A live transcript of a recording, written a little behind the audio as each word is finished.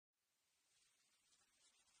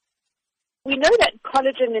We know that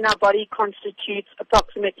collagen in our body constitutes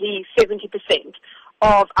approximately 70%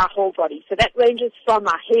 of our whole body. So that ranges from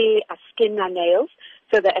our hair, our skin, our nails,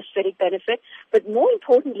 so the aesthetic benefit, but more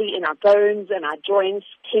importantly in our bones and our joints,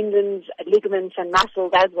 tendons, ligaments, and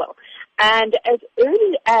muscles as well. And as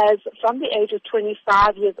early as from the age of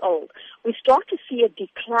 25 years old, we start to see a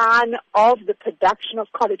decline of the production of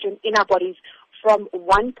collagen in our bodies from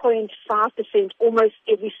 1.5% almost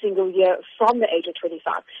every single year from the age of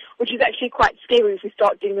 25, which is actually quite scary if we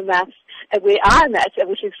start doing the maths at where I'm at,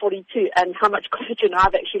 which is 42, and how much collagen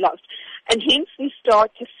I've actually lost. And hence we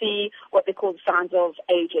start to see what they call signs of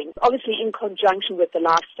aging, obviously in conjunction with the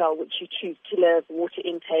lifestyle which you choose to live, water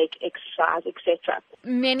intake, exercise, etc.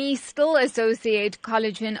 Many still associate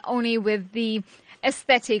collagen only with the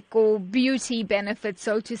aesthetic or beauty benefits,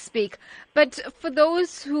 so to speak. But for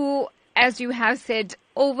those who, as you have said,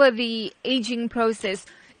 over the aging process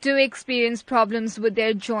do experience problems with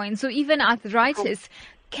their joints or even arthritis,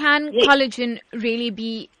 can collagen really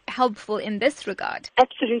be helpful in this regard?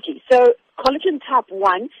 Absolutely. So collagen type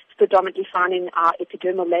 1 is predominantly found in our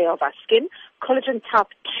epidermal layer of our skin. Collagen type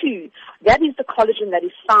 2, that is the collagen that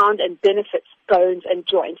is found and benefits bones and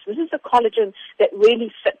joints. This is the collagen that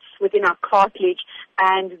really fits within our cartilage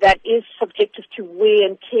and that is subjective to wear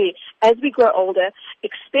and tear as we grow older,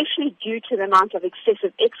 especially due to the amount of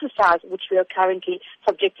excessive exercise which we are currently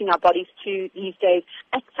subjecting our bodies to these days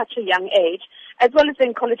at such a young age, as well as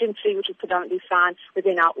then collagen 3, which is predominantly found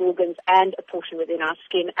within our organs and a portion within our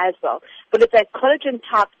skin as well. But it's that collagen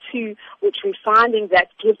type 2 which we're finding that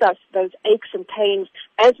gives us those aches and pains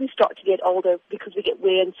as we start to get older because we get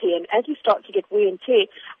wear and tear. And as we start to get wear and tear,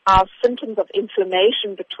 our symptoms of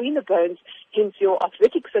inflammation between the bones, hence your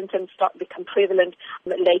arthritic symptoms, start to become prevalent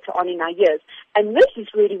later on in our years. And this is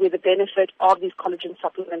really where the benefit of these collagen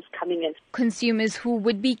supplements coming in. Consumers who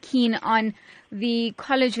would be keen on the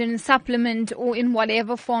collagen supplement or in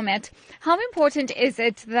whatever format, how important is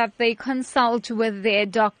it that they consult with their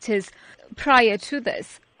doctors prior to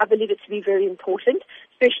this? I believe it to be very important,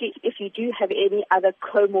 especially if you do have any other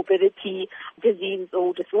comorbidity, diseases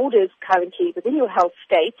or disorders currently within your health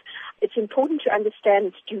state. It's important to understand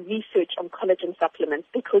and to do research on collagen supplements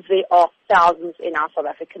because there are thousands in our South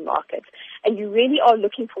African market. And you really are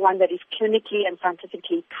looking for one that is clinically and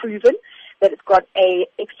scientifically proven, that it's got an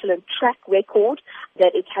excellent track record,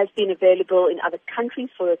 that it has been available in other countries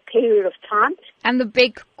for a period of time. And the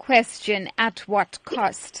big question, at what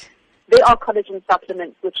cost? There are collagen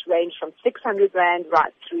supplements which range from 600 Rand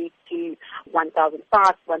right through to 1,500,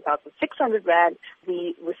 1,600 Rand.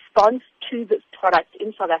 The response to this product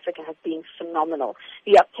in South Africa has been phenomenal.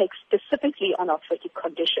 The uptake specifically on arthritic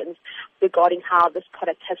conditions regarding how this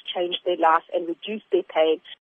product has changed their life and reduced their pain